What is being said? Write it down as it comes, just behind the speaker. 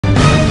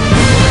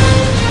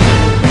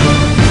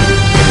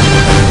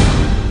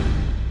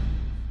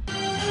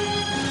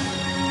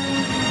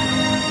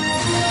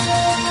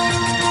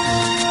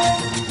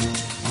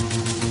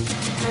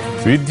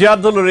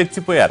విద్యార్థులు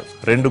రెచ్చిపోయారు.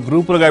 2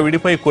 గ్రూపులుగా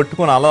విడిపోయి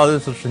కొట్టుకుని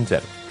అలజడి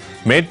సృష్టించారు.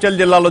 మేడ్చల్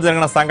జిల్లాలో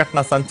జరిగిన సంఘటన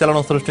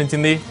సంచలనం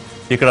సృష్టించింది.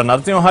 ఇక్కడ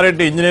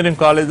నరసింహారెడ్డి ఇంజనీరింగ్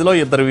కాలేజీలో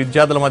 2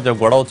 విద్యార్థుల మధ్య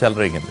గొడవ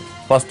చెలరేగింది.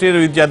 ఫస్ట్ ఇయర్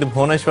విద్యార్థి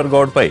భువనేశ్వర్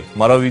గౌడ్ పై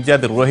మరో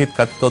విద్యార్థి రోహిత్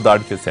కత్తితో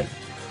దాడి చేశాడు.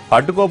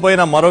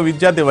 అడ్డుకోపోయిన మరో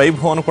విద్యార్థి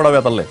వైభవ్ను కూడా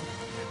వెదలలేదు.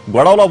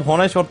 గొడవలో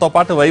భువనేశ్వర్తో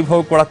పాటు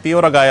వైభవ్ కూడా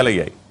తీవ్ర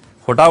గాయాలయ్యాయి.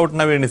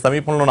 హుటాహుటిన వీరిని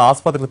సమీపంలోని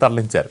ఆసుపత్రికి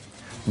తరలించారు.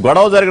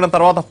 గొడవ జరిగిన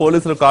తర్వాత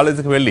పోలీసులు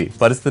కాలేజీకి వెళ్లి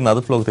పరిస్థితిని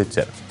అదుపులోకి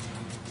తెచ్చారు.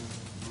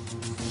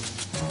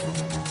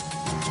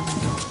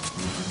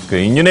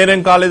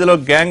 ఇంజనీరింగ్ కాలేజీలో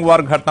గ్యాంగ్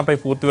వార్ ఘటనపై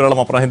పూర్తి వివరాలు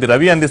మా ప్రతినిధి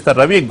రవి అందిస్తారు.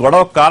 రవి,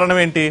 గొడవ కారణం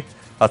ఏంటి?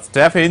 ఆ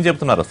స్టాఫ్ ఏం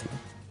చెప్తున్నారు అసలు?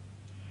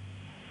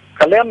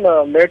 కళ్యాణ్,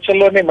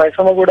 మేడ్చల్లోని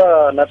మైసమ్మగూడ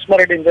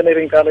నరసింహారెడ్డి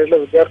ఇంజనీరింగ్ కాలేజీలో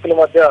విద్యార్థుల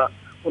మధ్య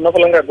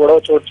ఉన్నపలంగా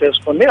గొడవ చోటు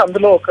చేసుకుంది.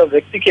 అందులో ఒక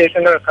వ్యక్తికి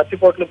ఏకంగా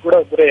కత్తిపోట్లకు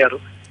కూడా గురయ్యారు.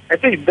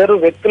 అయితే 2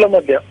 వ్యక్తుల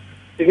మధ్య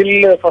సివిల్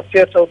ఫస్ట్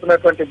ఇయర్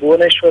చదువుతున్నటువంటి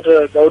భువనేశ్వర్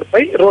గౌడ్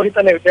పై రోహిత్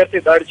అనే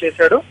విద్యార్థి దాడి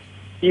చేశాడు.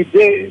 ఈ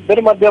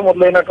ఇద్దరి మధ్య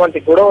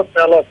మొదలైనటువంటి గొడవ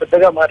చాలా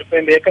పెద్దగా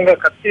మారిపోయింది. ఏకంగా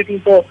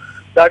కత్తితో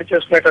దాడి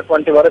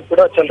చేసుకునేటటువంటి వరకు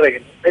కూడా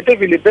చెలరేగింది. అయితే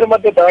వీళ్ళిద్దరి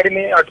మధ్య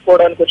దాడిని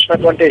అడ్డుకోవడానికి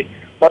వచ్చినటువంటి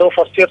మరో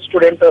ఫస్ట్ ఇయర్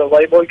స్టూడెంట్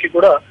వైభవ్ కి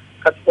కూడా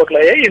కత్తిపోట్లు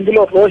అయ్యాయి.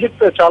 ఇందులో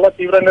రోహిత్ చాలా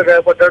తీవ్రంగా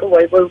గాయపడ్డాడు.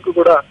 వైభవ్ కి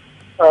కూడా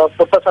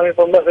పుట్ట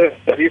సమీపంలో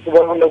వీపు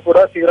భాగంలో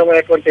కూడా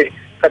తీవ్రమైనటువంటి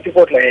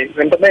కత్తిపోట్లు అయ్యాయి.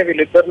 వెంటనే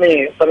వీళ్ళిద్దరిని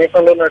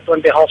సమీపంలో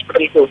ఉన్నటువంటి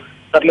హాస్పిటల్ కు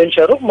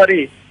తరలించారు. మరి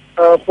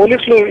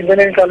పోలీసులు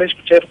ఇంజనీరింగ్ కాలేజ్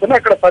కు చేరుకుని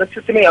అక్కడ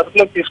పరిస్థితిని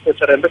అదుపులోకి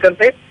తీసుకొచ్చారు.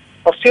 ఎందుకంటే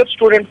ఫస్ట్ ఇయర్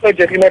స్టూడెంట్ పై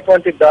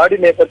జరిగినటువంటి దాడి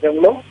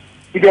నేపథ్యంలో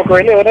ఇది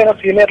ఒకవేళ ఎవరైనా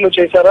సీనియర్లు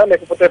చేశారా,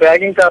 లేకపోతే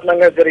ర్యాగింగ్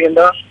కారణంగా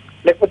జరిగిందా,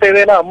 లేకపోతే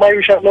ఏదైనా అమ్మాయి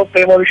విషయంలో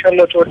ప్రేమ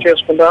విషయంలో చోటు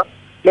చేసుకుందా,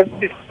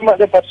 లేకపోతే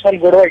మధ్య పర్సనల్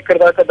గొడవ ఇక్కడ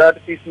దాకా దాడి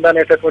తీసిందా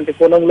అనేటటువంటి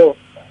కోణంలో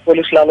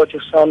పోలీసులు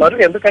ఆలోచిస్తా ఉన్నారు.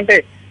 ఎందుకంటే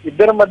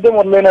ఇద్దరి మధ్య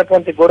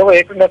మొదలైనటువంటి గొడవ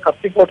ఏకంగా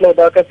కత్తిపోట్ల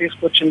దాకా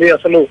తీసుకొచ్చింది.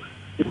 అసలు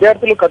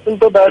విద్యార్థులు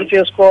కత్తులతో దాడి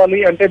చేసుకోవాలి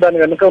అంటే దాని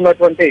వెనుక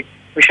ఉన్నటువంటి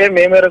విషయం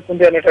ఏ మేరకు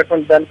ఉంది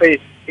అనేటటువంటి దానిపై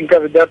ఇంకా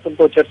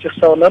విద్యార్థులతో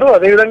చర్చిస్తా ఉన్నారు.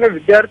 అదేవిధంగా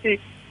విద్యార్థి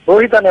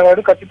రోహిత్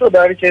అనేవాడు కత్తితో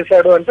దాడి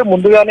చేశాడు అంటే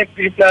ముందుగానే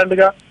ప్రీ ప్లాన్డ్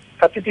గా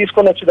కత్తి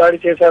తీసుకొని వచ్చి దాడి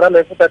చేశాడా,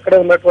 లేకపోతే అక్కడే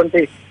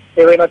ఉన్నటువంటి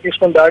ఏవైనా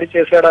తీసుకొని దాడి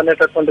చేశాడా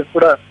అనేటటువంటిది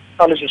కూడా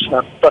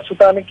ఆలోచిస్తున్నారు.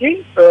 ప్రస్తుతానికి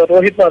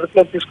రోహిత్ ను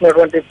అదుపులోకి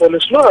తీసుకున్నటువంటి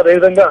పోలీసులు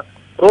అదేవిధంగా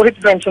రోహిత్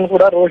ఫ్రెండ్స్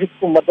కూడా, రోహిత్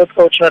కు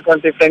మద్దతుగా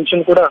వచ్చినటువంటి ఫ్రెండ్స్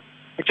కూడా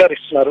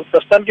విచారిస్తున్నారు.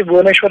 ప్రస్తుతానికి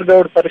భువనేశ్వర్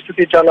గౌడ్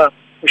పరిస్థితి చాలా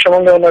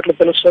విషమంగా ఉన్నట్లు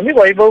తెలుస్తుంది.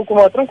 వైభవ్ కు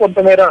మాత్రం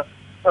కొంతమేర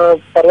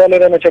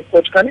పర్వాలేదని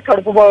చెప్పుకోవచ్చు, కానీ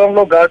కడుపు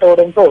భాగంలో ఘాట్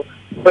అవడంతో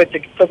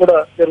చికిత్స కూడా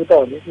జరుగుతూ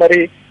ఉంది. మరి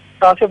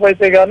కాసేపు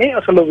అయితే గానీ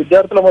అసలు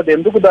విద్యార్థుల మధ్య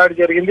ఎందుకు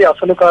దాడి జరిగింది,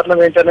 అసలు కారణం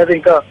ఏంటి అనేది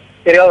ఇంకా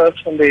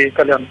తెలియాల్సి ఉంది.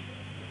 Kalyan,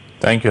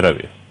 thank you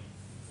Ravi.